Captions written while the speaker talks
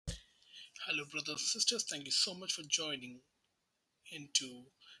Hello, brothers and sisters. Thank you so much for joining into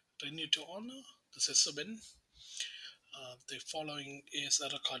Renew to Honor. This is Subin. The following is a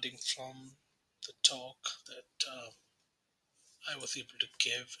recording from the talk that I was able to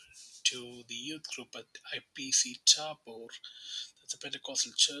give to the youth group at IPC Tabor. That's a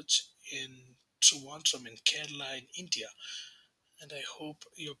Pentecostal church in Trivandrum in Kerala in India. And I hope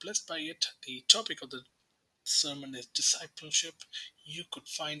you're blessed by it. The topic of the sermon is discipleship. You could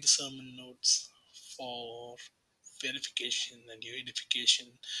find the sermon notes for verification and your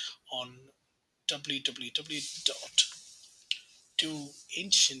edification on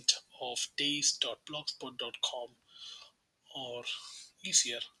www.toancientofdays.blogspot.com or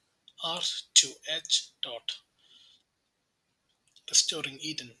easier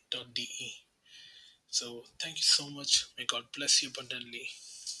r2h.restoringeden.de. So thank you so much. May God bless you abundantly.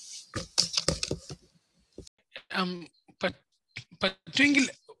 പറ്റുമെങ്കിൽ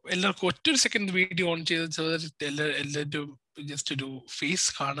എല്ലാവർക്കും ഒറ്റൊരു second video on ചെയ്ത് എല്ലാവരും just ഒരു face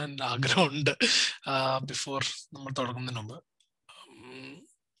കാണാൻ ആഗ്രഹമുണ്ട് before നമ്മൾ തുടങ്ങുന്നതിന് മുമ്പ്.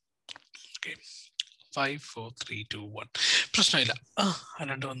 ഓക്കെ, 5 4 3 2 1. പ്രശ്നമില്ല.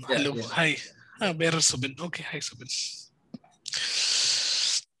 ആരാണ്ട് വന്നു. Hello, hi. വേറെ Subin. Okay, hi Subin.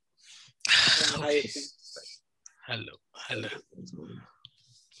 Hello hello,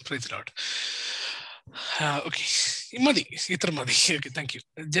 praise the Lord. Okay, മതി, ഇത്ര മതി. Okay, thank you.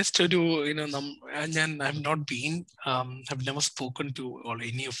 ജസ്റ്റ് ഒരു ഞാൻ I have not been have never spoken to or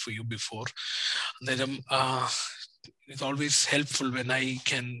any of you before. അന്നേരം it's always helpful when I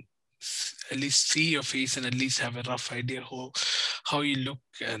can at least see your face and at least have a rough idea how you look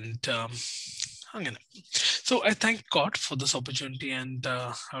and so I thank God for this opportunity, and I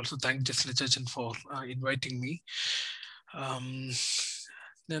also thank Jesla Churchin for inviting me.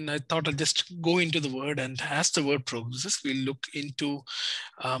 Then I thought I'll just go into the word, and as the word progresses, we'll look into,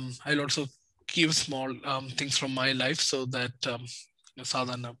 I'll also give small things from my life so that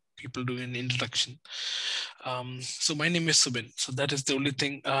sadhana people do an introduction. So my name is Subin. So that is the only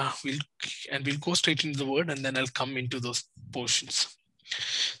thing. We'll go straight into the word, and then I'll come into those portions.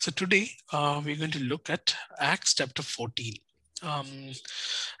 So today we're going to look at Acts chapter 14.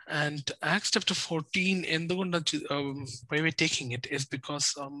 And Acts chapter 14, why we're taking it is because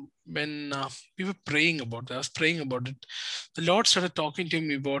when we were praying about it, I was praying about it, the Lord started talking to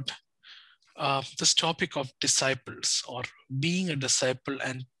me about this topic of disciples, or being a disciple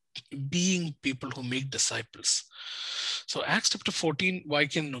and being people who make disciples. So Acts chapter 14,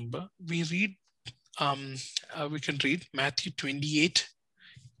 Vaikan number, we can read Matthew 28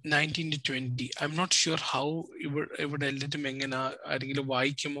 19 to 20. I'm not sure how ഇവിടെ എല്ലാറ്റും എങ്ങനെ ആരെങ്കിലും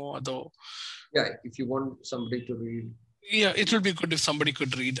വായിക്കുമോ അതോ. Yeah, if you want somebody to read. Yeah, it will be good if somebody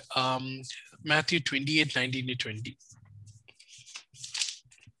could read Matthew 28 19 to 20.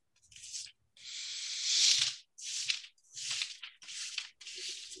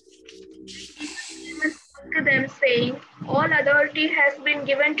 To them, saying, all authority has been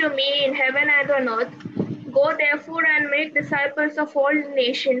given to me in heaven and on earth. Go therefore and make disciples of all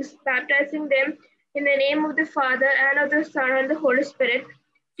nations, baptizing them in the name of the Father and of the Son and the Holy Spirit,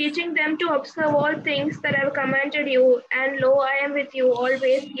 teaching them to observe all things that I have commanded you, and lo, I am with you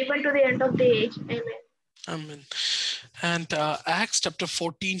always, even to the end of the age. Amen. Amen. And Acts chapter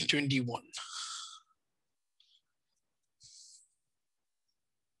 14, 21.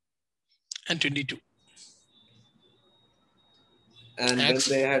 And 22. And when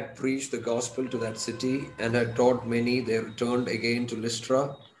they had preached the gospel to that city and had taught many, they returned again to Lystra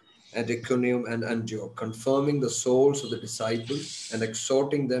and Iconium and Antioch, confirming the souls of the disciples and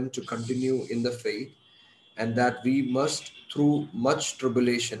exhorting them to continue in the faith, and that we must, through much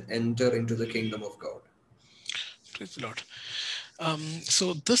tribulation, enter into the kingdom of God. Praise the Lord. So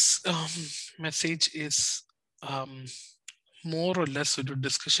this message is more or less a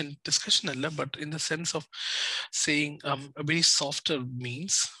discussion, but in the sense of saying a very softer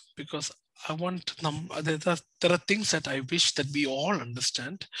means, because I want there are things that I wish that we all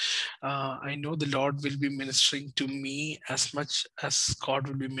understand. I know the Lord will be ministering to me as much as God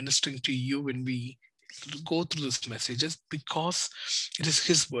will be ministering to you when we go through these messages, because it is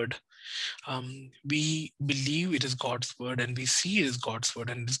His word. We believe it is God's word, and we see it is God's word,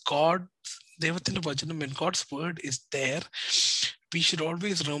 and it is God. When God's word is there, we should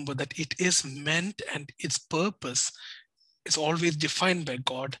always remember that it is meant, and its purpose is always defined by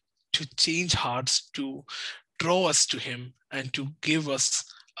God to change hearts, to draw us to Him, and to give us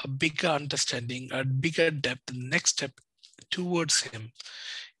a bigger understanding, a bigger depth, the next step towards Him,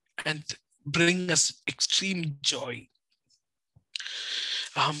 and bring us extreme joy.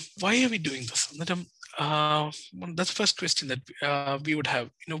 Why are we doing this? that's the first question that we would have.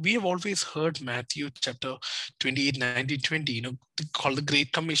 We have always heard Matthew chapter 28, 19, 20, called the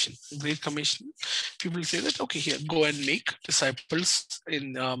Great Commission. Great Commission, people say that, okay, here, go and make disciples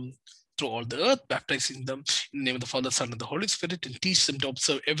in through all the earth, baptizing them in the name of the Father, Son, and the Holy Spirit, and teach them to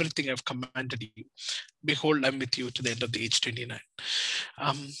observe everything I've commanded you. Behold, I'm with you to the end of the age, 29.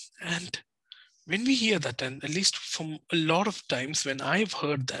 And when we hear that, and at least from a lot of times when I've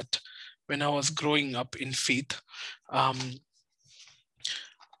heard that, when I was growing up in faith, I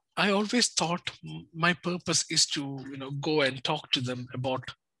always thought my purpose is to, go and talk to them about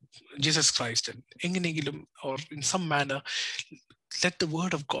Jesus Christ, and or in some manner, let the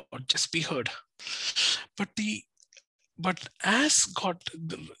word of God just be heard. But as God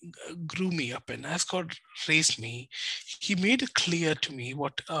grew me up and as God raised me, He made it clear to me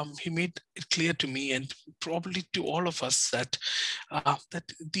and probably to all of us that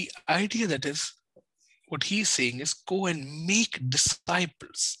the idea that is what He's saying is go and make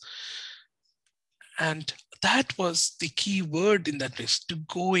disciples. And that was the key word in that place, to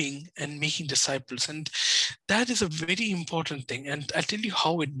going and making disciples. And that is a very important thing. And I'll tell you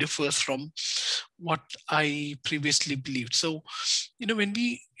how it differs from what I previously believed. So, when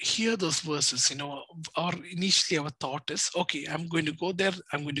we hear those verses, initially our thought is, okay, I'm going to go there,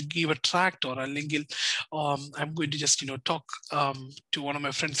 I'm going to give a tract or a lingil, I'm going to just, talk to one of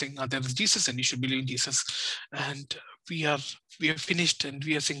my friends saying, there is Jesus and you should believe in Jesus. And we are finished and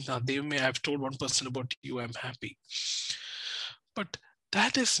we are saying, they may have told one person about you, I'm happy. But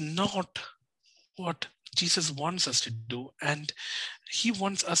that is not what Jesus wants us to do. And He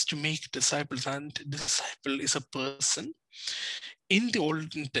wants us to make disciples. And disciple is a person, in the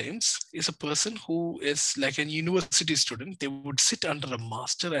olden times, is a person who is like a university student. They would sit under a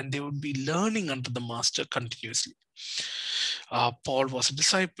master and they would be learning under the master continuously. Paul was a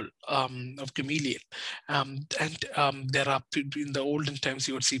disciple of Gamaliel. There are, in the olden times,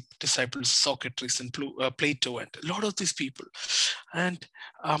 you would see disciples, Socrates and Plato, and a lot of these people. And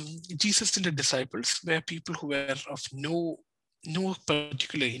Jesus and the disciples were people who were of no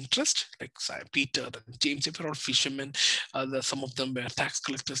particular interest, like Peter and James. They were all fishermen. Some of them were tax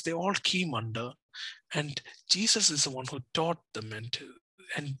collectors. They all came under, and Jesus is the one who taught them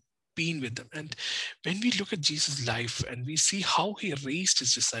and been with them. And when we look at Jesus' life and we see how He raised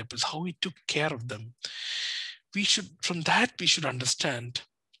His disciples, how He took care of them, from that we should understand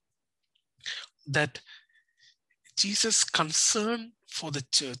that Jesus' concern for the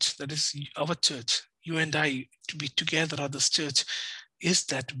church, that is our church, you and I, to be together at this church, is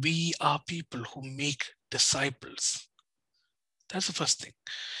that we are people who make disciples. That's the first thing,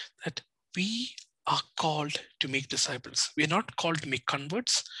 that we are called to make disciples. We are not called to make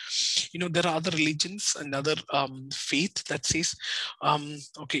converts. There are other religions and other faith that says,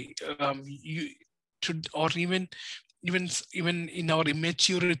 you should, or even in our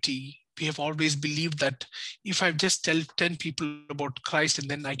immaturity, we have always believed that if I just tell 10 people about Christ and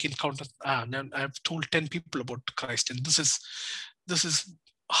then I can count, I've told 10 people about Christ, and this is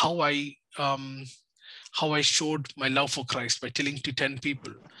how I showed my love for Christ, by telling to 10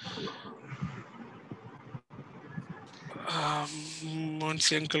 people.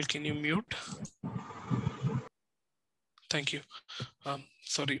 Monsi uncle, can you mute? Thank you.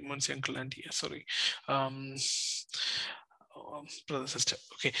 Sorry, Monsi uncle and sorry. Brother, sister.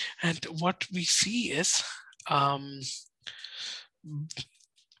 Okay. And what we see is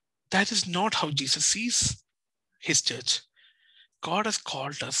that is not how Jesus sees His church. God has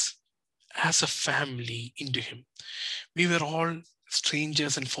called us as a family into Him. We were all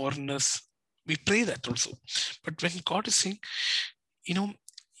strangers and foreigners. We pray that also. But when God is saying,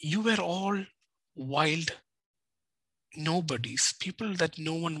 you were all wild nobodies, people that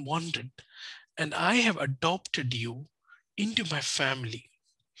no one wanted, and I have adopted you into my family.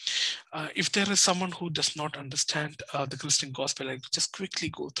 If there is someone who does not understand the Christian gospel, I just quickly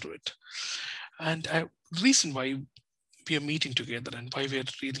go through it. And the reason why we are meeting together and why we are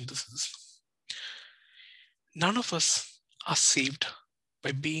reading this is, none of us are saved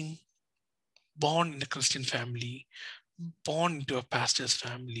by being born in a Christian family, born into a pastor's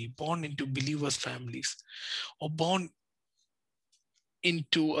family, born into believers' families, or born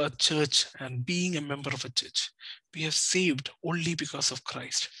into a church and being a member of a church. We are saved only because of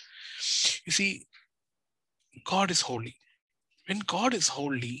Christ. You see, God is holy. When God is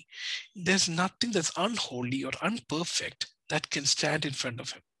holy, there's nothing that's unholy or unperfect that can stand in front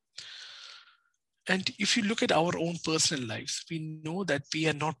of Him. And if you look at our own personal lives, we know that we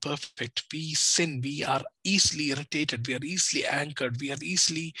are not perfect. We sin. We are easily irritated. We are easily anchored. We are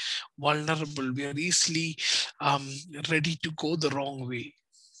easily vulnerable. We are easily ready to go the wrong way.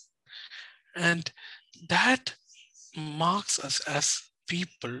 And that marks us as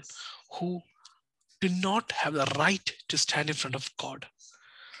people who do not have the right to stand in front of God.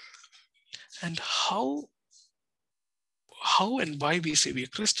 And how and why we say we are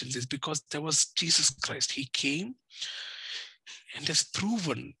Christians is because there was Jesus Christ. He came and has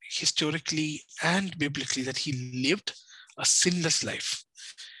proven historically and biblically that he lived a sinless life.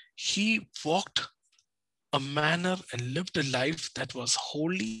 He walked a manner and lived a life that was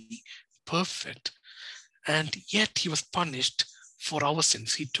holy, perfect, and yet he was punished for our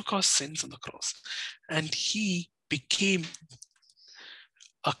sins. He took our sins on the cross, and he became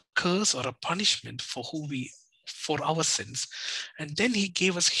a curse or a punishment for our sins. And then he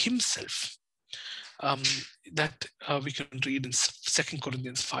gave us himself. That we can read in 2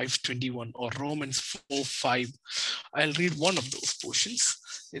 Corinthians 5:21 or Romans 4:5. I'll read one of those portions.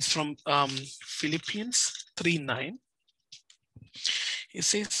 It's from Philippians 3:9. It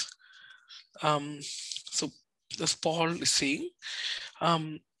says, so this Paul is saying,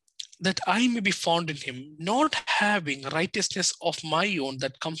 that I may be found in him, not having righteousness of my own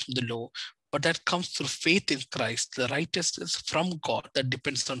that comes from the law, but that comes through faith in Christ, the righteousness from God that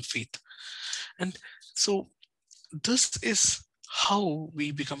depends on faith. And so this is how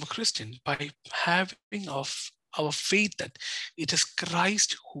we become a Christian, by having our faith that it is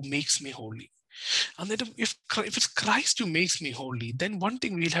Christ who makes me holy. And that if it's Christ who makes me holy, then one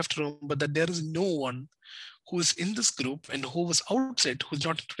thing we'll have to remember, that there is no one who is in this group and who was outside, who's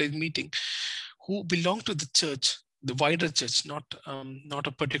not in today's meeting, who belong to the church, the wider church, not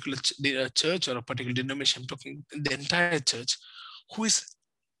a particular church or a particular denomination. I'm talking the entire church, who is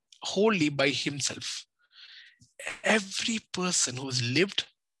holy by himself. Every person who has lived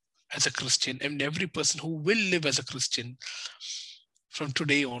as a Christian and every person who will live as a Christian from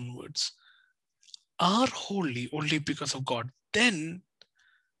today onwards are holy only because of God. Then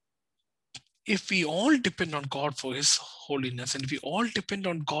if we all depend on God for his holiness, and we all depend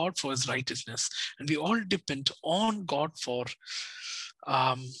on God for his righteousness, and we all depend on God for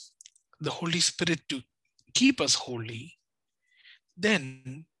the Holy Spirit to keep us holy,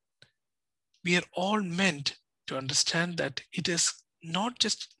 then we are all meant to understand that it is not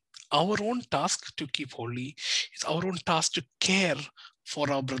just our own task to keep holy, it's our own task to care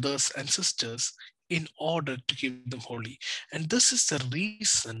for our brothers and sisters in order to keep them holy. And this is the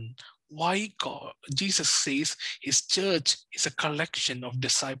reason why Jesus says his church is a collection of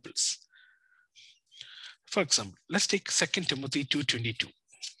disciples. For example, let's take 2 Timothy 2:22.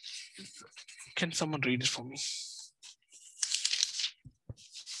 Can someone read it for me?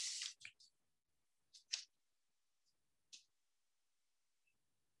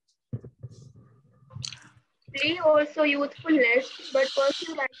 Flee also youthfulness, but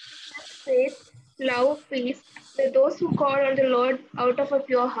pursue righteousness, faith, love, peace with those who call on the Lord out of a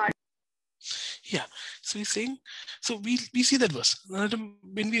pure heart. Yeah, so he's saying, so we see that verse.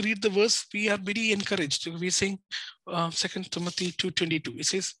 When we read the verse, we are very encouraged. We're saying 2 Timothy 2:22. It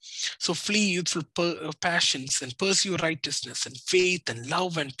says, so flee youthful passions and pursue righteousness and faith and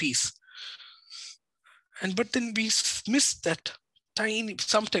love and peace. But then we miss that tiny,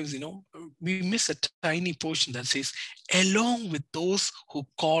 sometimes, we miss a tiny portion that says, along with those who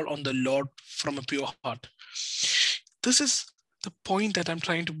call on the Lord from a pure heart. This is the point that I'm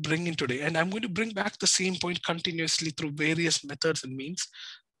trying to bring in today. And I'm going to bring back the same point continuously through various methods and means,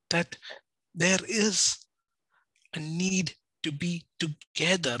 that there is a need to be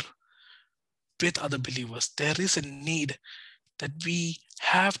together with other believers. There is a need that we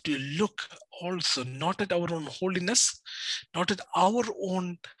have to look also not at our own holiness, not at our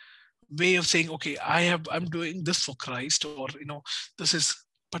own way of saying, okay, I'm doing this for Christ, or this is,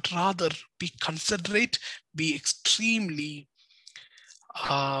 but rather be considerate, be extremely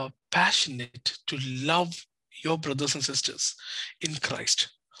passionate to love your brothers and sisters in Christ.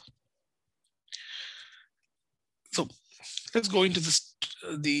 So let's go into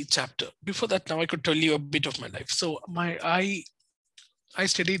the chapter. Before that, now I could tell you a bit of my life. So I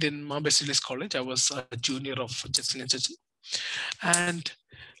studied in Mount Basilius College. I was a junior of Justin and Chechen, and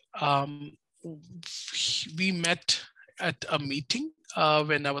we met at a meeting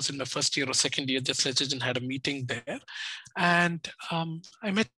when I was in my first year or second year. Justin and Chechen had a meeting there, and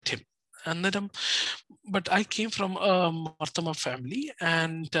I met him. And then, but I came from a Marthama family,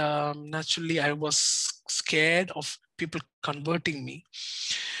 and naturally I was scared of people converting me,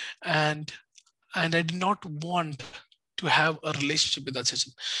 and I did not want to have a relationship with that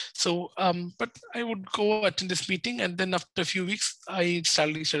session. So, but I would go attend this meeting, and then after a few weeks, I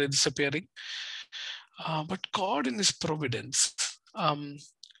suddenly started disappearing. But God in his providence,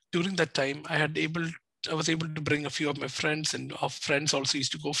 during that time, I was able to bring a few of my friends, and our friends also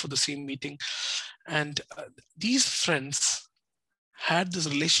used to go for the same meeting. And these friends had this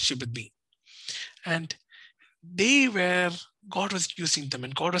relationship with me. And God was using them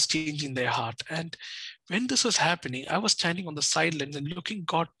and God was changing their heart. And when this was happening, I was standing on the sidelines and looking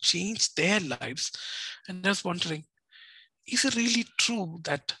God change their lives. And I was wondering, is it really true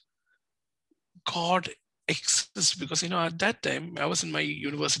that God exists? Because, at that time, I was in my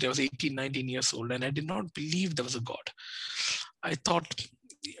university, I was 18, 19 years old, and I did not believe there was a God. I thought,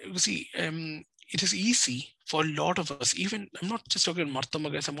 you see, it is easy for a lot of us, even, I'm not just talking about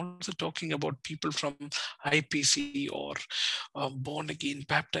Marthama guys, I'm also talking about people from IPC or born again,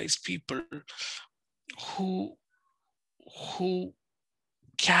 baptized people who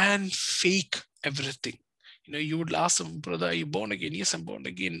can fake everything. You would ask them, brother, are you born again? Yes, I'm born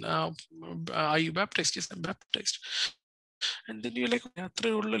again. Are you baptized? Yes, I'm baptized. And then you're like, but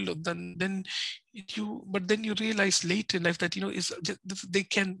then you realize late in life that,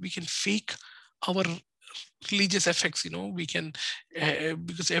 we can fake our religious effects. We can,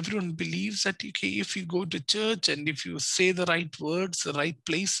 because everyone believes that, okay, if you go to church and if you say the right words, the right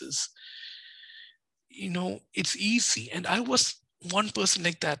places, it's easy. And I was one person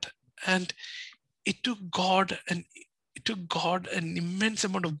like that. And it took God an immense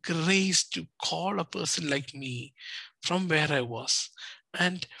amount of grace to call a person like me from where I was.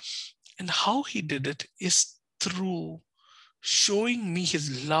 And how he did it is through showing me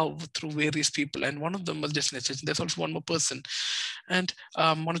his love through various people. And one of them was just Nechach. There's also one more person, and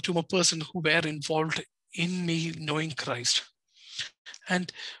one or two more person who were involved in me knowing Christ.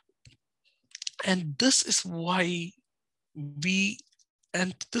 And this is why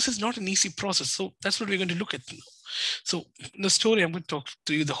and this is not an easy process. So that's what we're going to look at now. So in the story, I'm going to talk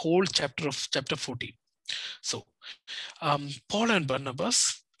to you the whole chapter 14. So Paul and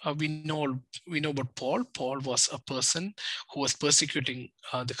Barnabas, we know about Paul. Paul was a person who was persecuting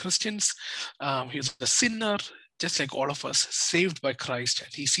the Christians. He was a sinner, just like all of us, saved by Christ,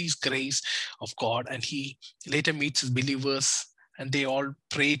 and he sees grace of God, and he later meets his believers, and they all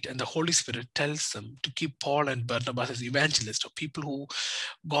prayed, and the Holy Spirit tells them to keep Paul and Barnabas as evangelists, or people who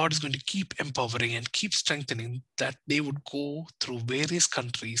God is going to keep empowering and keep strengthening, that they would go through various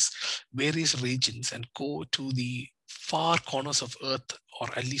countries, various regions, and go to the far corners of earth, or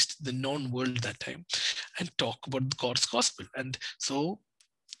at least the known world that time, and talk about God's gospel. And so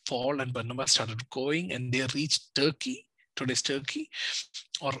Paul and Barnabas started going, and they reached Turkey, today's Turkey,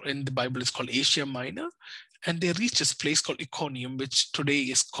 or in the Bible is called Asia Minor. And they reached this place called Iconium, which today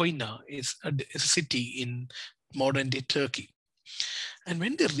is Koina, is a city in modern day Turkey. And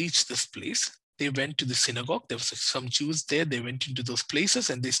when they reached this place, they went to the synagogue. There was some Jews there. They went into those places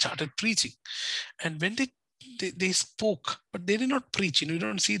and they started preaching. And when they spoke, but they did not preach. You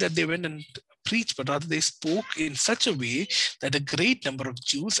don't see that they went and preached, but rather they spoke in such a way that a great number of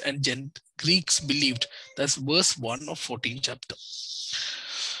Jews and Greeks believed. That's verse 1 of 14th chapter.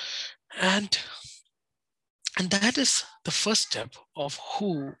 And that is the first step of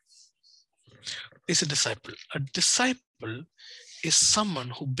who is a disciple. A disciple is someone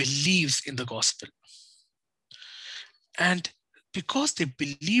who believes in the gospel. And because they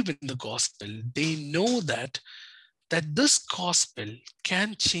believe in the gospel, they know that this gospel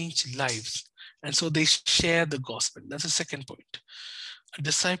can change lives. And so they share the gospel. That's the second point. A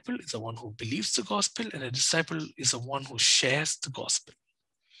disciple is the one who believes the gospel, and a disciple is the one who shares the gospel.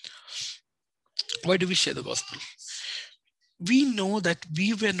 Why do we share the gospel? We know that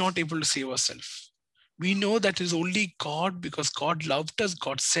we were not able to save ourselves. We know that it is only God, because God loved us,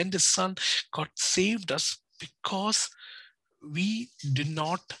 God sent his son, God saved us, because we do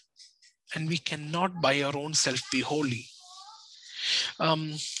not and we cannot by our own self be holy.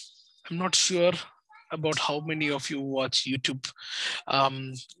 I'm not sure about how many of you watch YouTube,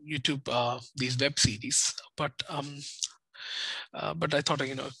 these web series, but I thought, I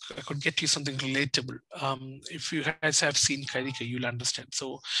could get you something relatable. If you guys have seen Karika, you'll understand.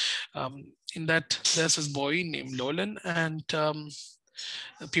 So in that, there's this boy named Lolan, and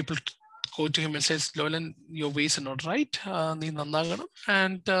people go to him and says, Lolan, your ways are not right.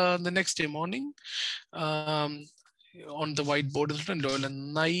 And the next day morning, on the whiteboard is written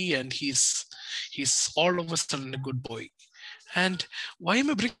Lolan Nai, and he's all of a sudden a good boy. And why am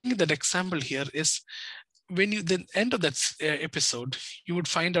I bringing that example here is, when you the end of that episode, you would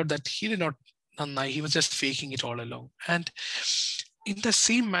find out that he did not Nannai, he was just faking it all along. And in the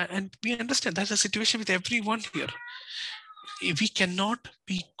same and we understand that's a situation with everyone here. We cannot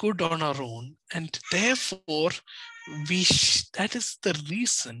be good on our own, and therefore that is the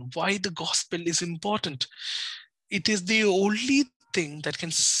reason why the gospel is important. It is the only thing that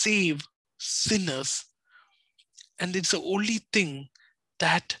can save sinners, and it's the only thing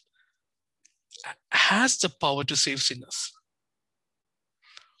that has the power to save sinners.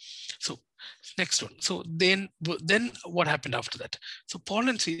 So next one. So then what happened after that? So Paul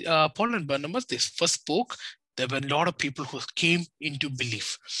and Barnabas, they first spoke. There were a lot of people who came into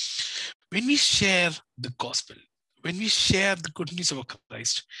belief. When we share the gospel, when we share the good news of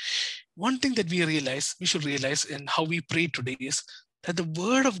Christ, one thing that we should realize in how we pray today is that the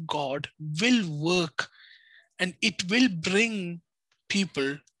word of God will work and it will bring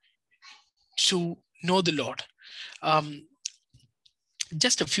people to know the Lord.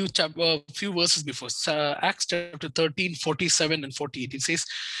 Just a few verses before, Acts chapter 13, 47 and 48, it says,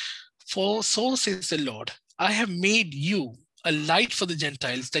 "For so says the Lord, I have made you a light for the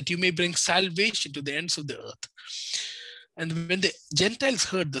Gentiles, that you may bring salvation to the ends of the earth." And when the Gentiles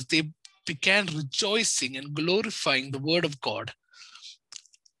heard this, they began rejoicing and glorifying the word of God.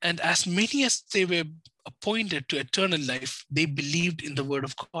 And as many as they were appointed to eternal life, they believed in the word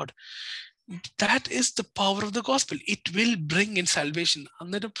of God. That is the power of the gospel. It will bring in salvation.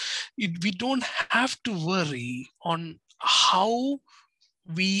 And we don't have to worry on how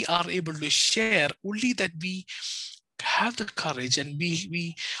we are able to share, only that we have the courage and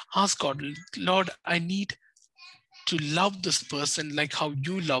we ask God, Lord, I need to love this person like how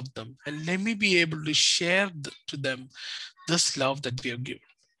you love them, and let me be able to share to them this love that we have given.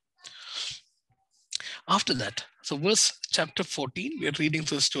 After that, so verse chapter 14, we are reading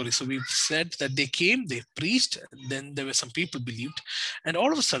through the story. So we've said that they came, they preached, and then there were some people believed, and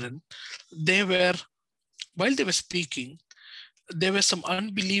all of a sudden, while they were speaking, there were some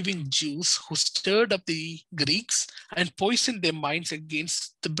unbelieving Jews who stirred up the Greeks and poisoned their minds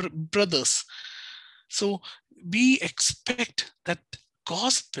against the brothers. So we expect that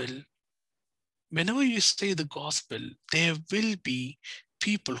gospel, whenever you say the gospel, there will be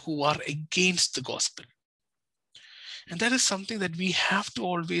people who are against the gospel. And that is something that we have to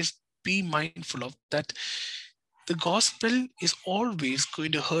always be mindful of, that the gospel is always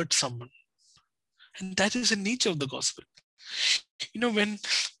going to hurt someone. And that is the nature of the gospel. When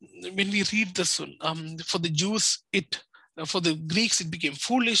we read this one, for the Jews, for the Greeks, it became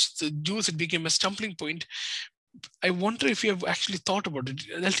foolish. The Jews, it became a stumbling point. I wonder if you have actually thought about it.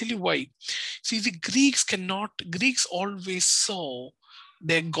 I'll tell you why. See, the Greeks always saw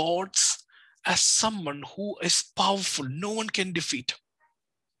their gods as someone who is powerful, no one can defeat.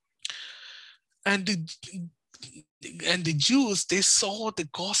 And the Jews, they saw the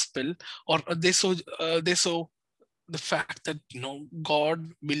gospel, or they saw the fact that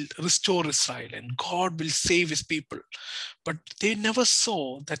God will restore Israel and God will save his people, but they never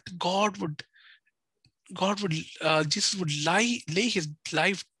saw that Jesus would lay his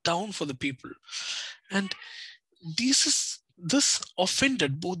life down for the people. And this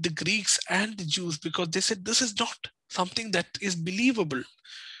offended both the Greeks and the Jews, because they said this is not something that is believable.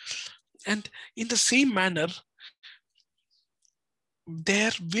 And in the same manner,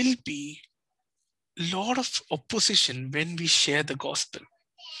 there will be a lot of opposition when we share the gospel.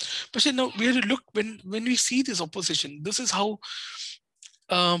 But now we have to look, when we see this opposition, this is how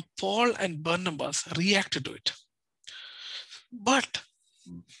Paul and Barnabas reacted to it. But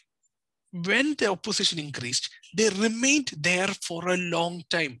when the opposition increased, they remained there for a long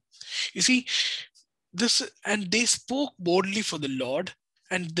time. You see, and they spoke boldly for the Lord,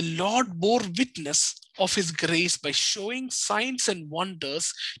 and the Lord bore witness of his grace by showing signs and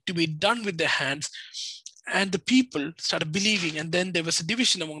wonders to be done with their hands. And the people started believing, and then there was a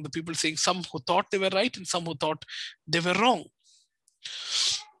division among the people, saying some who thought they were right and some who thought they were wrong.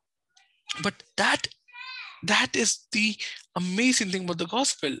 But that is the amazing thing about the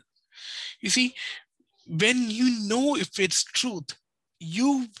gospel. You see, when you know if it's truth,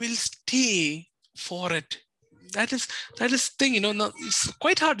 you will stay for it. That is thing, it's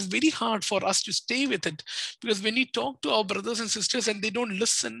quite hard. It's very hard for us to stay with it, because when you talk to our brothers and sisters and they don't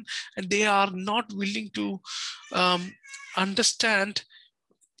listen and they are not willing to understand,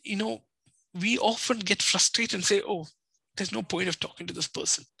 we often get frustrated and say, oh, there's no point of talking to this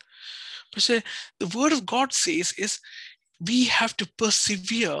person. But the word of God says is we have to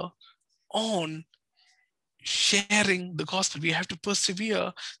persevere on sharing the gospel. We have to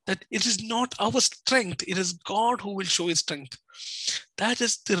persevere, that it is not our strength, it is God who will show his strength. That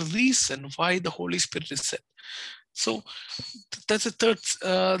is the reason why the Holy Spirit is sent. So that's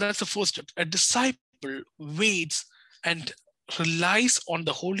the fourth step. A disciple waits and relies on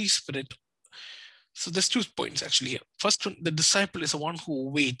the Holy Spirit. So there's 2 points actually here. First one, the disciple is the one who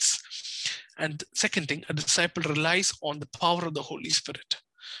waits. And second thing, a disciple relies on the power of the Holy Spirit.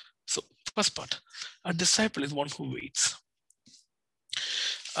 So first part, a disciple is one who waits.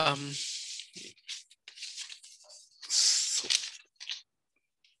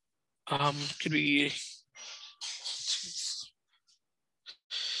 Could we?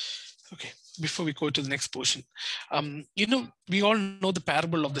 Okay, before we go to the next portion, we all know the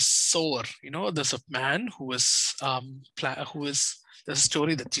parable of the sower. There's a man who is there's a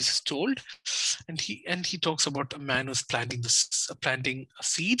story that Jesus told, and he talks about a man who's planting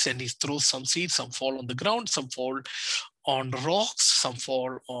seeds, and he throws some seeds. Some fall on the ground, some fall on rocks, some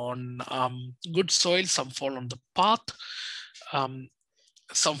fall on good soil, some fall on the path,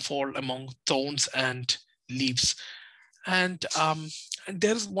 some fall among thorns and leaves. And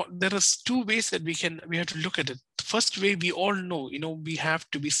there is two ways that we have to look at it. The first way, we all know, we have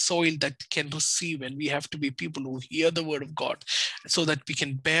to be soil that can receive, and we have to be people who hear the word of God, so that we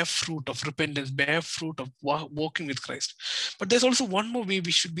can bear fruit of repentance, bear fruit of walking with Christ. But there's also one more way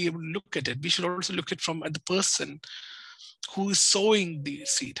we should be able to look at it. We should also look at from the person who is sowing the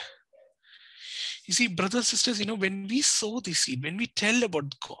seed. You see, brothers and sisters, when we sow the seed, when we tell about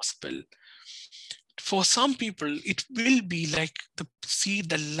the gospel, for some people, it will be like the seed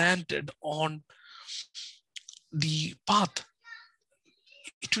that landed on the path.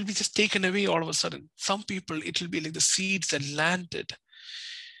 It will be just taken away all of a sudden. Some people, it will be like the seeds that landed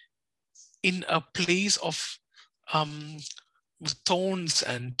in a place of thorns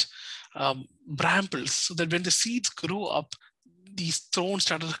and brambles, so that when the seeds grow up, these thorns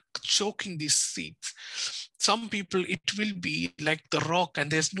started choking these seeds. Some people, it will be like the rock, and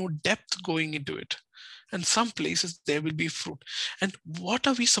there's no depth going into it. And some places there will be fruit. And what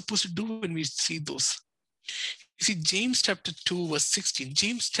are we supposed to do when we see those? You see, James chapter 2, verse 16,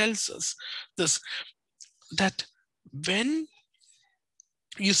 James tells us this, that when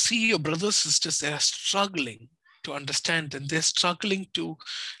you see your brothers, sisters, they are struggling to understand, and they're struggling to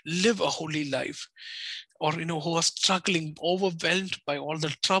live a holy life, or, who are struggling, overwhelmed by all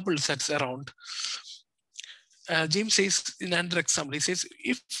the troubles that's around. James says in another example, he says,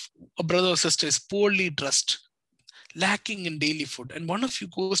 if a brother or sister is poorly dressed, lacking in daily food, and one of you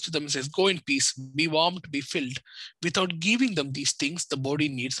goes to them and says, go in peace, be warmed, be filled, without giving them these things the body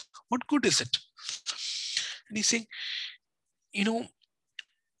needs, what good is it? And he's saying,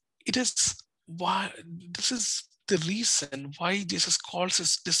 it is why this is the reason why Jesus calls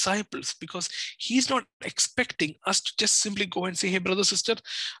his disciples, because he's not expecting us to just simply go and say, hey, brother, sister,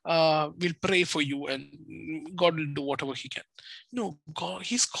 we'll pray for you and God will do whatever he can. No, God,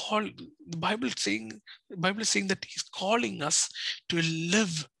 the Bible is saying that he's calling us to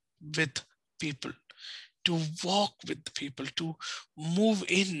live with people, to walk with the people, to move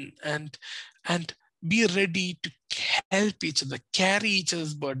in and be ready to help each other, carry each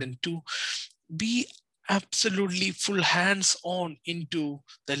other's burden, to be absolutely full hands-on into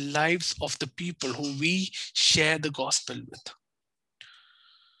the lives of the people who we share the gospel with.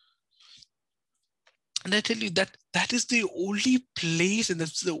 And I tell you that is the only place, and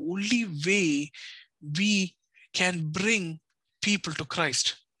that's the only way we can bring people to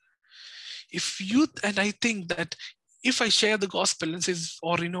Christ. And I think that if I share the gospel and says,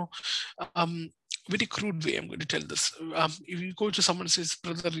 or, very crude way, I'm going to tell this. If you go to someone and says,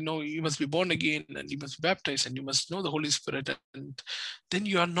 brother, you must be born again and you must be baptized and you must know the Holy Spirit, and then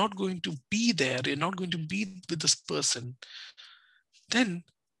you are not going to be there, you're not going to be with this person, then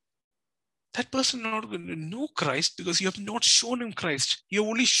that person is not going to know Christ, because you have not shown him Christ. You have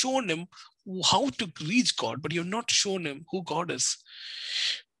only shown him how to reach God, but you have not shown him who God is.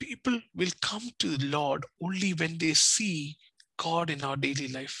 People will come to the Lord only when they see God in our daily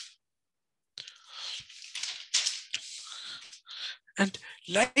life. And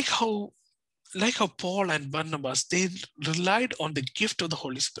like how Paul and Barnabas, they relied on the gift of the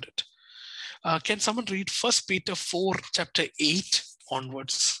Holy Spirit. Can someone read 1 Peter 4, chapter 8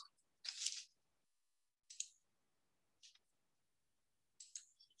 onwards?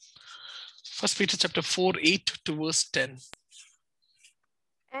 1 Peter chapter 4, 8 to verse 10.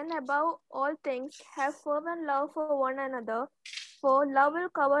 And above all things, have fervent love for one another, for love will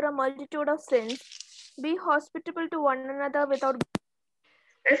cover a multitude of sins. Be hospitable to one another without.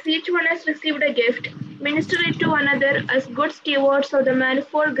 As each one has received a gift, minister it to another as good stewards of the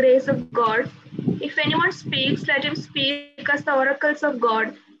manifold grace of God. If anyone speaks, let him speak as the oracles of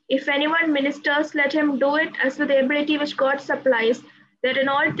God. If anyone ministers, let him do it as with the ability which God supplies, that in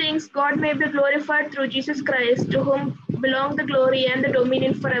all things God may be glorified through Jesus Christ, to whom belong the glory and the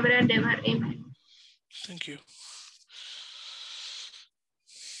dominion forever and ever. Amen. Thank you.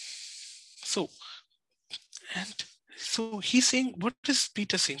 So he's saying, what is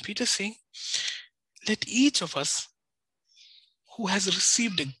Peter saying? Peter's saying, let each of us who has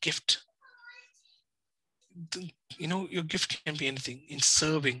received a gift, your gift can be anything, in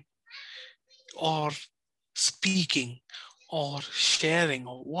serving or speaking or sharing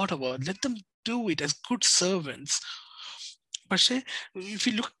or whatever. Let them do it as good servants. But if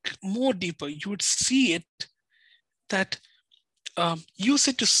you look more deeper, you would see it that use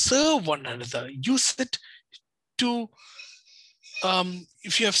it to serve one another. Use it to,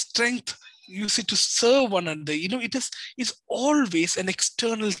 if you have strength, use it to serve one another. It's always an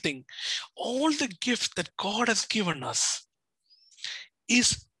external thing. All the gifts that God has given us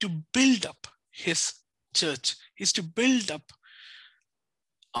is to build up his church, is to build up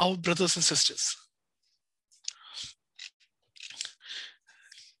our brothers and sisters.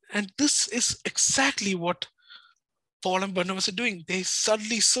 And this is exactly what Paul and Barnabas are doing. They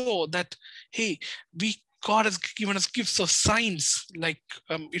suddenly saw that, hey, God has given us gifts of signs, like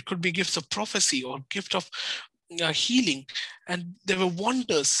it could be gifts of prophecy or gift of healing, and there were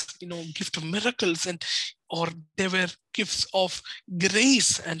wonders, gift of miracles, or there were gifts of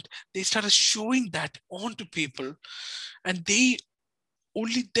grace, and they started showing that on to people, and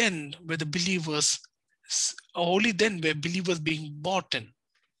only then were believers being bought in.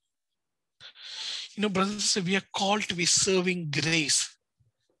 Brothers, we are called to be serving grace.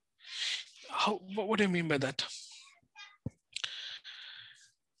 What do I mean by that?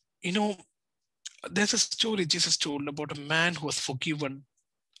 There's a story Jesus told about a man who was forgiven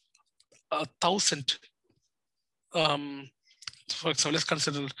 1,000. For example, let's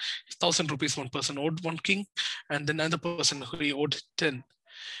consider 1,000 rupees one person owed one king, and then another person who he owed 10.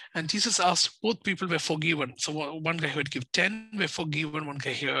 And Jesus asked, both people were forgiven. So one guy who had given 10 were forgiven, one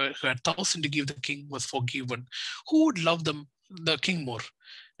guy who had 1,000 to give the king was forgiven. Who would love the king more?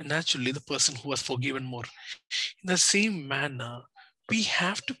 And naturally, the person who was forgiven more. In the same manner, we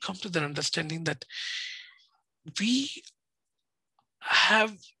have to come to the understanding that we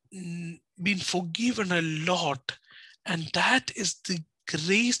have been forgiven a lot, and that is the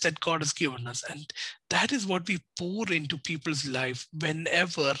grace that God has given us, and that is what we pour into people's life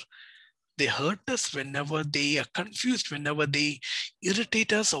whenever they hurt us, whenever they are confused, whenever they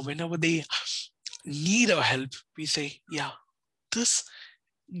irritate us, or whenever they need our help. We say, yeah, this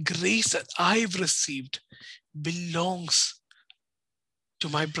grace that I've received belongs to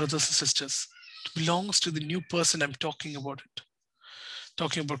my brothers and sisters. It belongs to the new person I'm talking about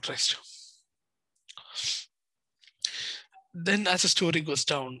Christ. Then as the story goes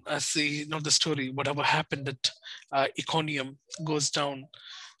down, the story, whatever happened at Iconium goes down,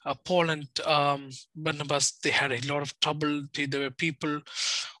 Paul and Barnabas, they had a lot of trouble. There were people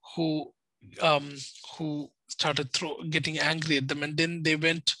who started getting angry at them, and then they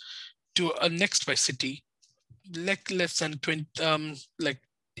went to a next by city, like less than 20, like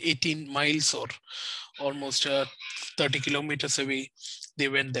 18 miles or almost 30 kilometers away. They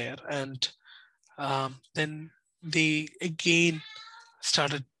went there, and then they again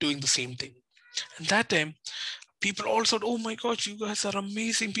started doing the same thing. And that time, people all said, oh my gosh, you guys are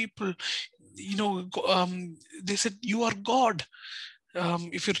amazing people. They said, you are God.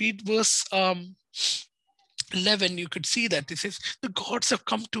 If you read verse 11, you could see that it says, the gods have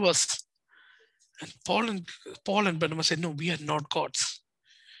come to us. And Paul and Barnabas said, no, we are not gods.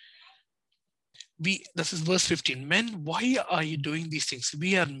 This is verse 15. Men, why are you doing these things?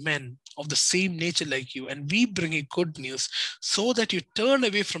 We are men of the same nature like you, and we bring you good news so that you turn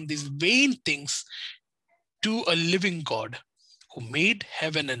away from these vain things to a living God who made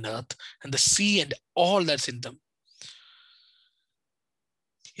heaven and earth and the sea and all that's in them.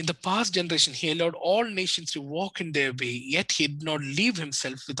 In the past generation, he allowed all nations to walk in their way, yet he did not leave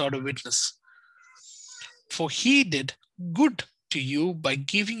himself without a witness. For he did good to you by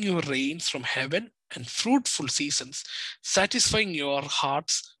giving you rains from heaven and fruitful seasons, satisfying your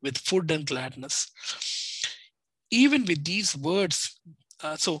hearts with food and gladness. Even with these words,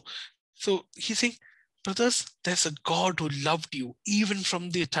 so he's saying, brothers, there's a God who loved you even from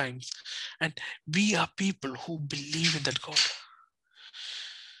the times, and we are people who believe in that God.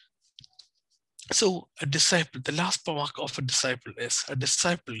 So a disciple, the last mark of a disciple is a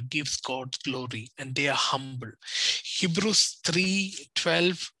disciple gives God glory and they are humble. Hebrews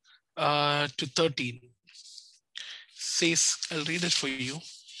 3:12 to 13 says, I'll read it for you.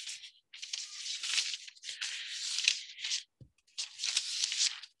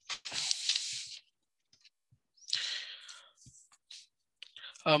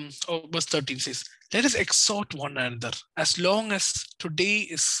 Verse 13 says, let us exhort one another as long as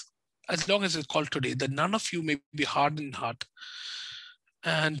it's called today, that none of you may be hardened in heart.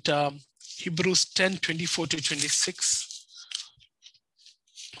 And Hebrews 10:24 to 26.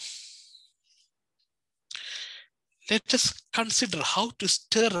 Let us consider how to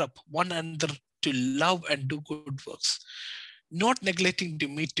stir up one another to love and do good works, not neglecting to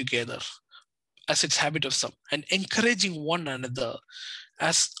meet together, as its habit of some, and encouraging one another,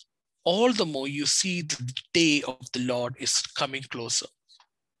 as all the more you see the day of the Lord is coming closer.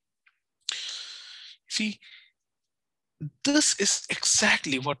 See, this is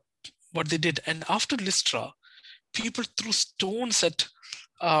exactly what they did. And after Lystra, people threw stones at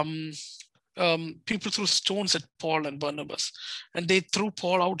Paul and Barnabas, and they threw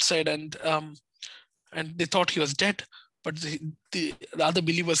Paul outside, and they thought he was dead. But the other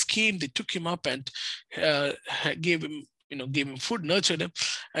believers came, they took him up and gave him food, nurtured him.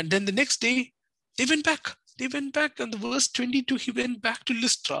 And then the next day, they went back. And the verse 22, he went back to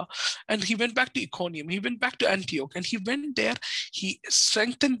Lystra, and he went back to Iconium, he went back to Antioch, and he went there, he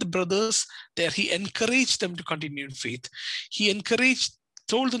strengthened the brothers there, he encouraged them to continue in faith. He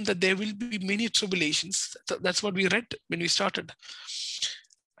told them that there will be many tribulations. That's what we read when we started.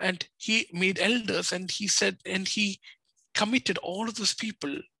 And he made elders, and he said, and he committed all of those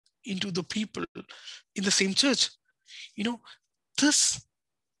people into the people in the same church. This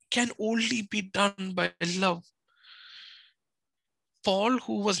can only be done by love. Paul,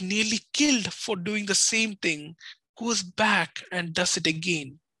 who was nearly killed for doing the same thing, goes back and does it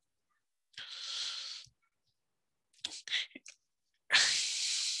again.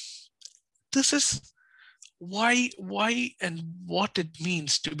 This is why and what it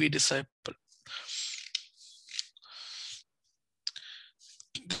means to be a disciple.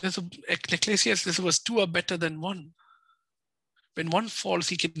 There's Ecclesiastes, verse 2 are better than one. When one falls,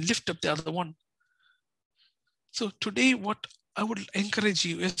 he can lift up the other one. So today, what I would encourage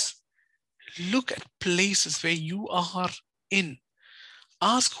you is look at places where you are in.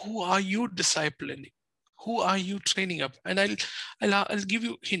 Ask, who are you discipling? Who are you training up? And I'll give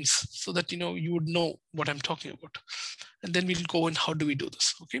you hints so that you would know what I'm talking about. And then we'll go in, how do we do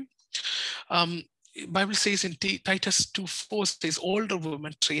this? Okay. Bible says in Titus 2:4 says, older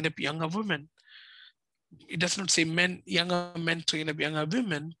women train up younger women. It does not say younger men train up younger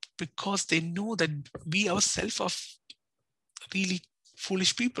women, because they know that we ourselves are really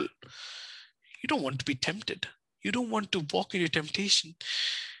foolish people. You don't want to be tempted. You don't want to walk into temptation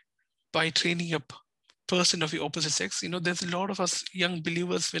by training up person of the opposite sex. There's a lot of us young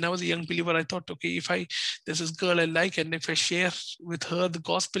believers. When I was a young believer, I thought, okay, there's this girl I like, and if I share with her the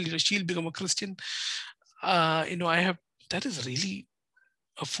gospel, she'll become a Christian. That is really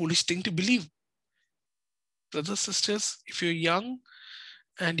a foolish thing to believe. Brothers, sisters, if you're young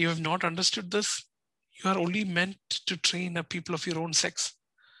and you have not understood this, you are only meant to train up people of your own sex.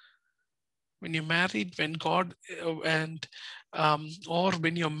 When you're married, when God or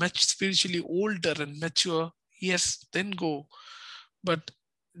when you're much spiritually older and mature, yes, then go. But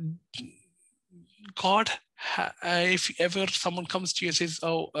God, if ever someone comes to you and says,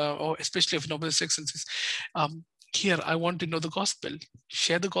 or especially if an opposite sex and says, here, I want to know the gospel,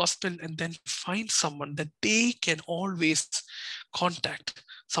 share the gospel, and then find someone that they can always contact,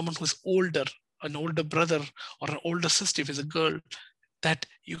 someone who's older, an older brother or an older sister, if it's a girl, that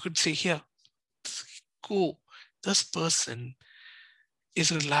you could say, here, go, this person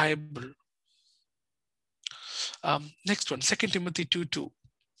is reliable. Next one, 2 Timothy 2:2.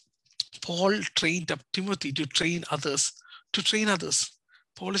 Paul trained up Timothy to train others.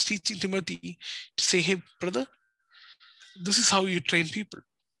 Paul is teaching Timothy to say, hey, brother, this is how you train people.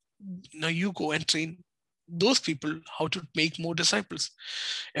 Now you go and train those people how to make more disciples.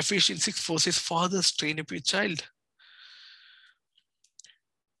 Ephesians 6:4 says, fathers, train up your child.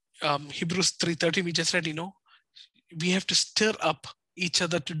 Hebrews 3:13, we just read, we have to stir up each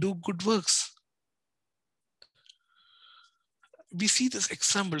other to do good works. We see this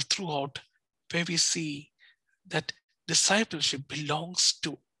example throughout, where we see that discipleship belongs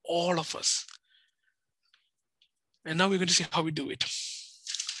to all of us. And now we're going to see how we do it.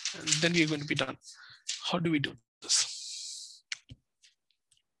 And then we're going to be done. How do we do this?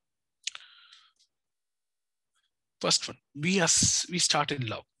 First one, we start in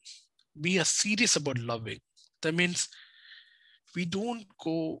love. We are serious about loving. That means we don't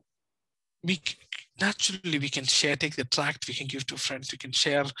go, naturally we can share, take the tract, we can give to friends, we can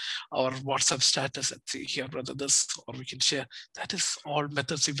share our WhatsApp status and say, here, brother, this, or we can share. That is all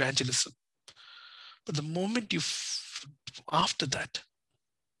methods of evangelism. But the moment after that,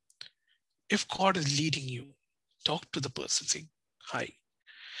 if God is leading you, talk to the person saying, hi,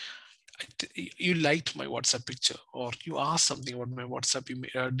 you liked my WhatsApp picture, or you asked something about my WhatsApp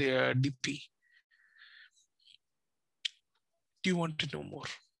DP. Do you want to know more?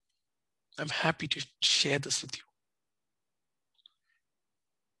 I'm happy to share this with you.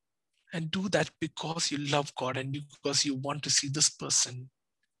 And do that because you love God and because you want to see this person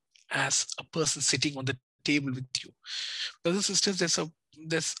as a person sitting on the table with you. Brothers and sisters,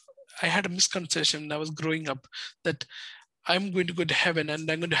 there's I had a misconception when I was growing up that I'm going to go to heaven and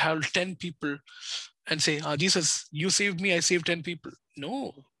I'm going to have 10 people and say, Jesus, you saved me, I saved 10 people.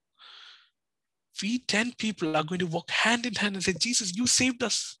 No. We 10 people are going to walk hand in hand and say, Jesus, you saved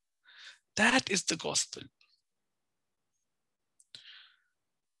us. That is the gospel.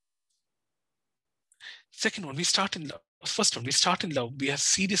 Second one, we start in love. First one, we start in love. We are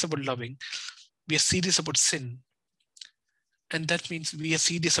serious about loving. We are serious about sin. And that means we are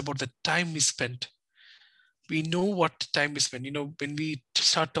serious about the time we spent. We know what time we spend. When we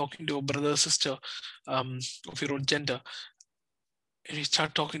start talking to a brother or sister of your own gender, and we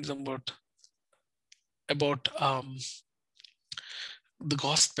start talking to them about the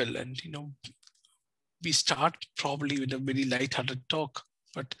gospel, and we start probably with a very light-hearted talk,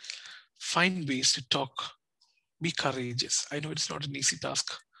 but find ways to talk. Be courageous. I know it's not an easy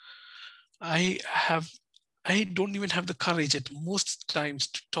task. I don't even have the courage at most times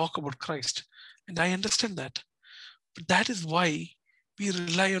to talk about Christ, and I understand that. But that is why we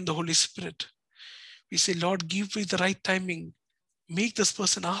rely on the Holy Spirit. We say, Lord, give me the right timing. Make this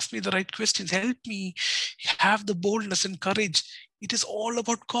person ask me the right questions. Help me have the boldness and courage. It is all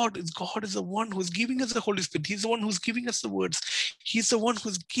about God. God is the one who's giving us the Holy Spirit. He's the one who's giving us the words. He's the one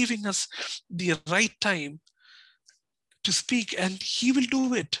who's giving us the right time to speak, and He will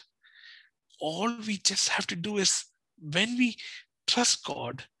do it. All we just have to do is, when we trust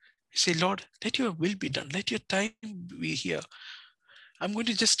God, we say, Lord, let your will be done. Let your time be here. I'm going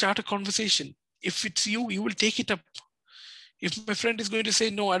to just start a conversation. If it's you, you will take it up. If my friend is going to say,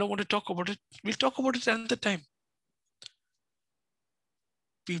 no, I don't want to talk about it, we'll talk about it another time.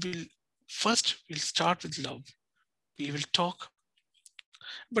 We'll start with love. We will talk.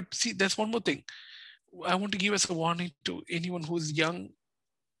 But see, there's one more thing. I want to give us a warning to anyone who's young.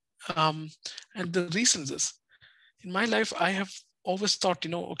 And the reason is, in my life, I have always thought,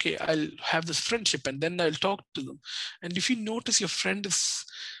 okay, I'll have this friendship and then I'll talk to them. And if you notice your friend is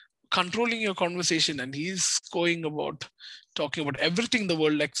controlling your conversation and he's talking about everything the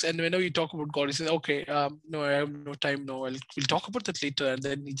world likes, and whenever you talk about God, he says, okay, no, I have no time, no, we'll talk about that later, and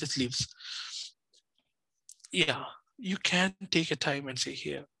then he just leaves. Yeah, you can take a time and say,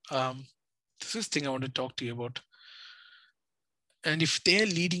 here, this is the thing I want to talk to you about. And if they're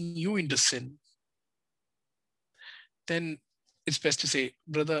leading you into sin, then it's best to say,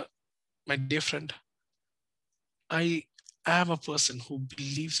 brother, my dear friend, I am a person who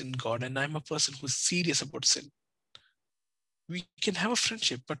believes in God, and I'm a person who's serious about sin. We can have a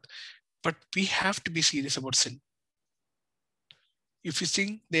friendship, but we have to be serious about sin. If you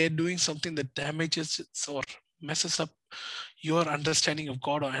think they're doing something that damages or messes up your understanding of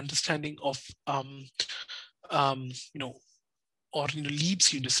God, or understanding of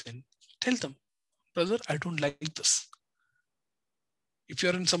leads you into sin, tell them, brother, I don't like this. If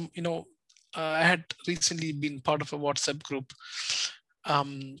you're in some, I had recently been part of a WhatsApp group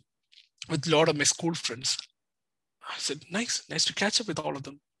with a lot of my school friends. I said, nice to catch up with all of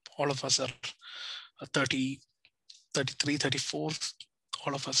them. All of us are 30, 33, 34.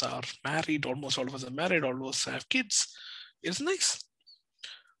 All of us are married. Almost all of us are married. All of us have kids. It's nice.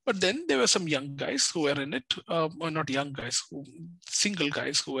 But then there were some young guys who were in it, or not young guys, single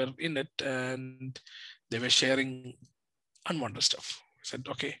guys who were in it, and they were sharing unwanted stuff. I said,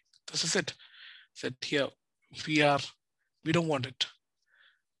 okay, this is it. I said, here, we don't want it.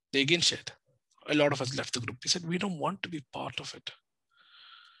 They again shared. A lot of us left the group. We said, we don't want to be part of it.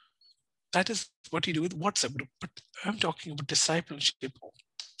 That is what you do with WhatsApp group. But I'm talking about discipleship,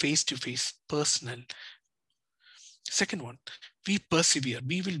 face-to-face, personal. Second one, we persevere.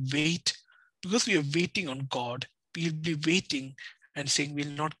 We will wait. Because we are waiting on God, we'll be waiting and saying we'll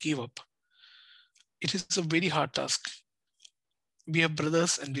not give up. It is a very hard task. We have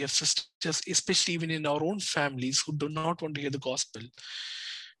brothers and we have sisters, especially even in our own families, who do not want to hear the gospel.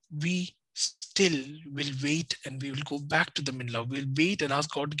 We still will wait, and we will go back to them in love. We'll wait and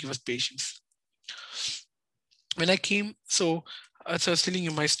ask God to give us patience. When I came, so as I was telling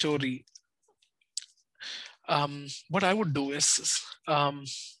you my story, what I would do is,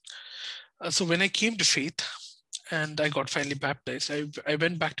 so when I came to faith and I got finally baptized, I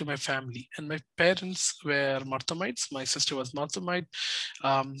went back to my family, and my parents were Marthamites. My sister was Marthamite.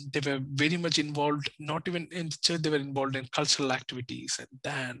 They were very much involved, not even in the church, they were involved in cultural activities and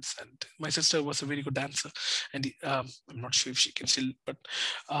dance. And my sister was a very good dancer. And I'm not sure if she can still, but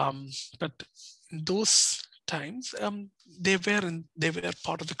in those times, they were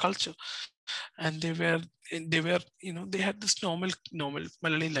part of the culture. And they had this normal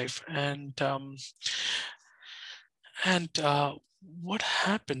Malayali life. And what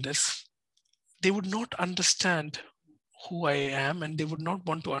happened is, they would not understand who I am, and they would not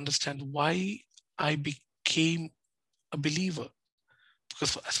want to understand why I became a believer.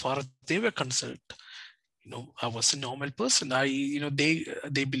 Because as far as they were concerned, I was a normal person.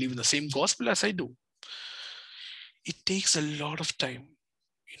 They believe in the same gospel as I do. It takes a lot of time.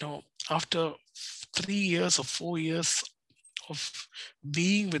 After 3 years or 4 years of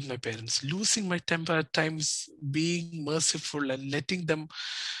being with my parents, losing my temper at times, being merciful and letting them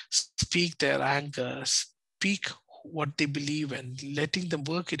speak their anger, speak what they believe and letting them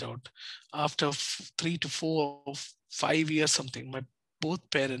work it out. After 3 to 4 or 5 years, something, my both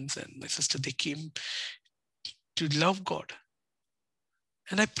parents and my sister, they came to love God.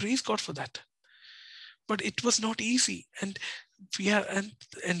 And I praise God for that. But it was not easy. And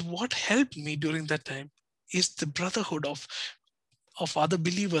what helped me during that time is the brotherhood of other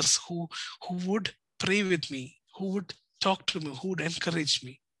believers who would pray with me, who would talk to me, who would encourage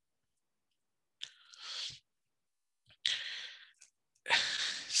me.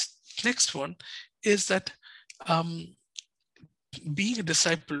 Next one is that being a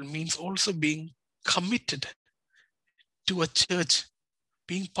disciple means also being committed to a church,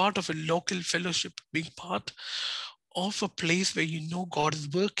 being part of a local fellowship, being part of a place where God is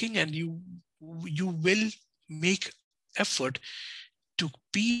working, and you will make effort to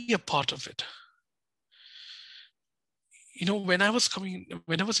be a part of it. When I was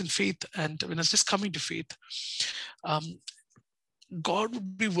in faith, and when I was just coming to faith, God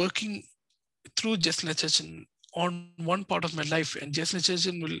would be working through Jesselyn Churchin on one part of my life, and Jesselyn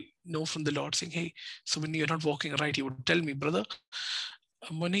Churchin will know from the Lord saying, hey, so when you're not walking right, he would tell me, brother,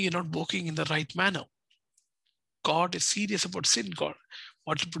 when you're not walking in the right manner, God is serious about sin. God,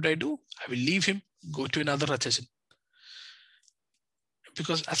 what would I do? I will leave him, go to another Churchin.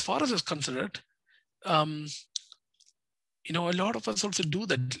 Because as far as it's considered, a lot of us also do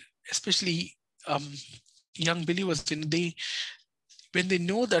that, especially young believers. When they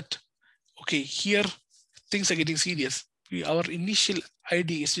know that, okay, here things are getting serious, our initial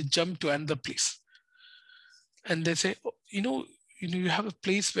idea is to jump to another place. And they say, oh, you have a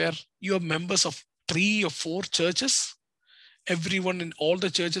place where you are members of 3 or 4 churches. Everyone in all the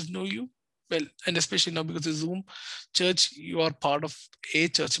churches know you. Well, and especially now because of Zoom church, you are part of A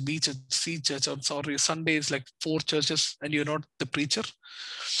church, B church, C church. I'm sorry, Sunday is like 4 churches and you're not the preacher.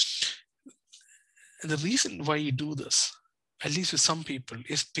 And the reason why you do this, at least with some people,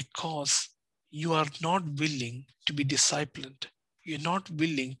 is because you are not willing to be disciplined. You're not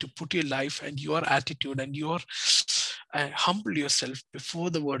willing to put your life and your attitude and your humble yourself before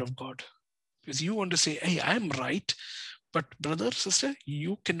the word of God. Because you want to say, hey, I'm right. But brother, sister,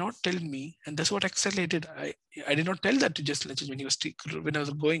 you cannot tell me. And that's what actually I did. I did not tell that to Jesselyn when I was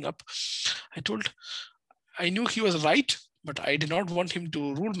growing up. I knew he was right, but I did not want him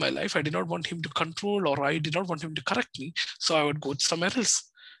to rule my life. I did not want him to control, or I did not want him to correct me. So I would go somewhere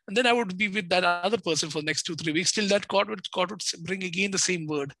else. And then I would be with that other person for the next 2-3 weeks till that God would bring again the same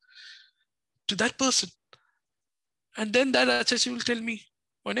word to that person. And then that church will tell me,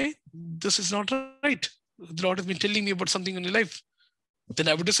 Mone, this is not right. The Lord has been telling me about something in your life. Then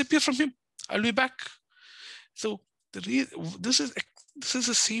I would disappear from him. I'll be back. So this is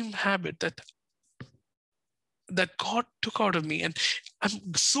the same habit that God took out of me. And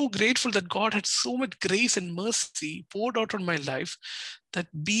I'm so grateful that God had so much grace and mercy poured out on my life, that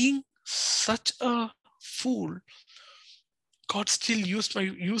being such a fool, God still used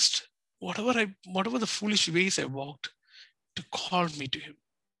whatever the foolish ways I walked to call me to him.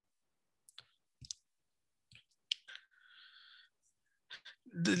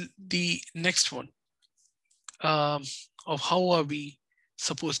 The next one of how are we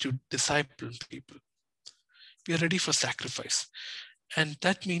supposed to disciple people? We are ready for sacrifice. And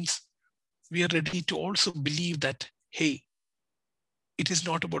that means we are ready to also believe that, hey, it is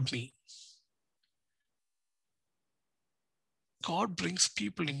not about me. God brings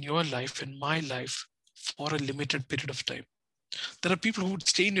people in your life and my life for a limited period of time. There are people who would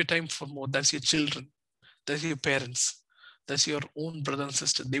stay in your time for more. That's your children. That's your parents. That's your own brother and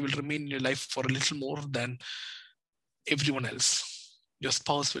sister. They will remain in your life for a little more than everyone else. Your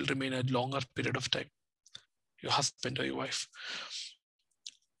spouse will remain a longer period of time. Your husband or your wife.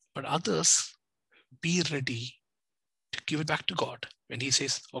 But others, be ready to give it back to God when he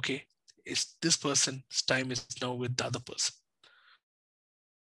says, okay, it's this person's time is now with the other person.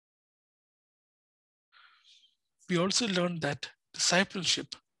 We also learned that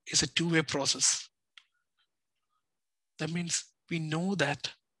discipleship is a two-way process. That means we know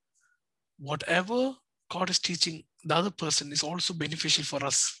that whatever God is teaching the other person is also beneficial for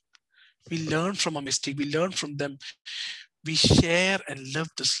us. We learn from a mistake. We learn from them. We share and live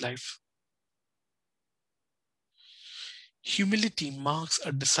this life. Humility marks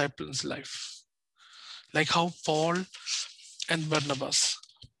a disciple's life. Like how Paul and Barnabas,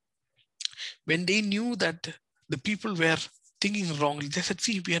 when they knew that the people were thinking wrongly, they said,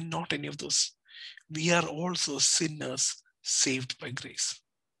 see, we are not any of those. We are also sinners saved by grace.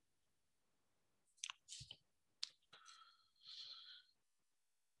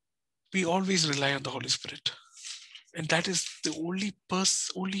 We always rely on the Holy Spirit. And that is the only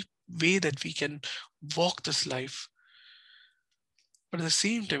way that we can walk this life. But at the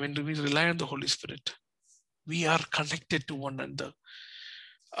same time, when we rely on the Holy Spirit, we are connected to one another.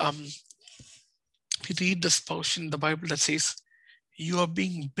 We read this portion in the Bible that says, you are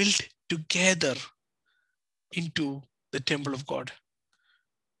being built together into the temple of God.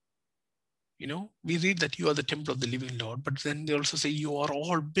 You know, we read that you are the temple of the living Lord, but then they also say you are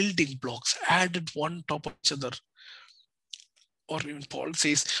all building blocks added one top of each other. Or even Paul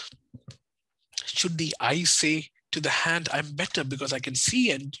says, should the eye say to the hand, I'm better because I can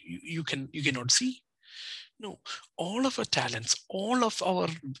see and you cannot see? No, all of our talents, all of our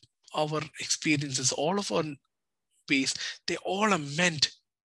experiences, all of our ways, they all are meant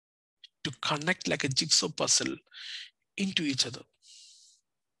to connect like a jigsaw puzzle into each other.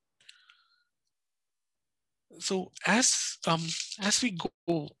 So as we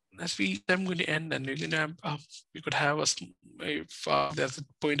go, I'm going to end, and we could have if there's a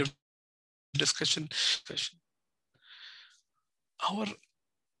point of discussion. Our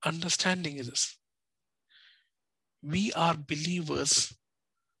understanding is this: we are believers,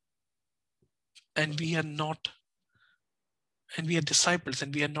 and we are disciples,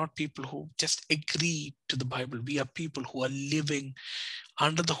 and we are not people who just agree to the Bible. We are people who are living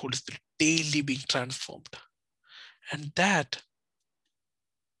under the Holy Spirit, daily being transformed. And that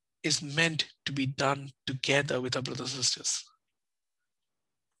is meant to be done together with our brothers and sisters.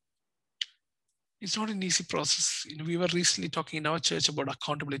 It's not an easy process. You know, we were recently talking in our church about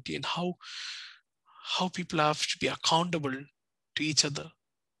accountability and how people have to be accountable to each other.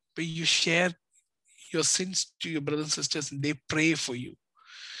 But you share your sins to your brothers and sisters, and they pray for you.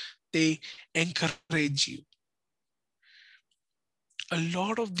 They encourage you. A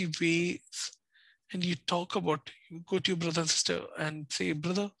lot of the ways, and you go to your brother and sister and say,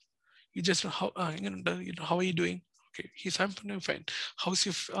 brother, you just how are you doing? Okay, I'm fine. How's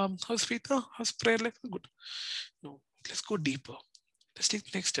faith? How's prayer? Like good. No, let's go deeper. Let's take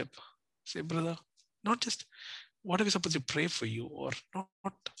the next step. Say, brother, not just what are we supposed to pray for you, or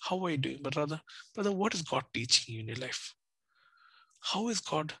not how are you doing, but rather, brother, what is God teaching you in your life? How is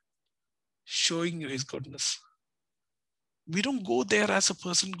God showing you his goodness? We don't go there as a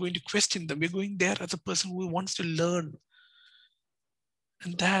person going to question them. We're going there as a person who wants to learn.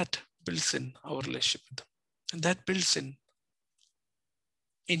 And that builds in our relationship with them. And that builds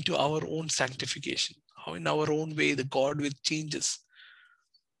into our own sanctification. How in our own way, the God will change us.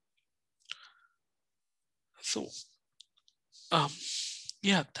 So,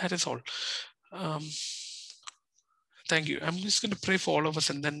 yeah, that is all. Thank you. I'm just going to pray for all of us,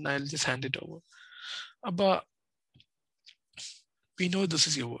 and then I'll just hand it over. Abba, we know this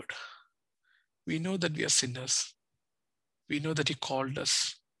is your word. We know that we are sinners. We know that you called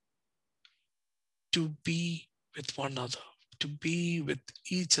us to be with one another, to be with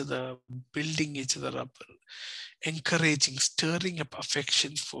each other, building each other up, encouraging, stirring up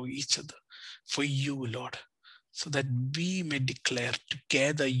affection for each other, for you, Lord, so that we may declare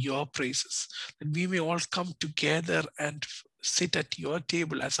together your praises, that we may all come together and sit at your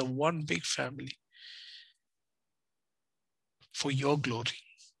table as a one big family for your glory.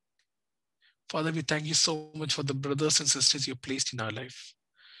 Father, we thank you so much for the brothers and sisters you placed in our life.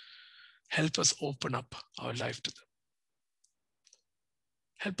 Help us open up our life to them.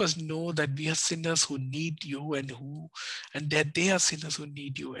 Help us know that we are sinners who need you, and that they are sinners who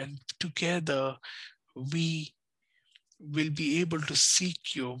need you. And together we will be able to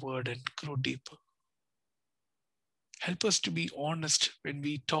seek your word and grow deeper. Help us to be honest when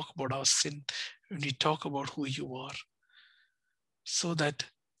we talk about our sin, when we talk about who you are, so that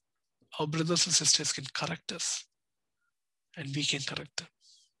our brothers and sisters can correct us and we can correct them.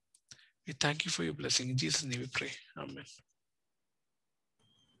 We thank you for your blessing. In Jesus' name we pray. Amen.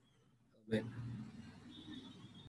 Amen.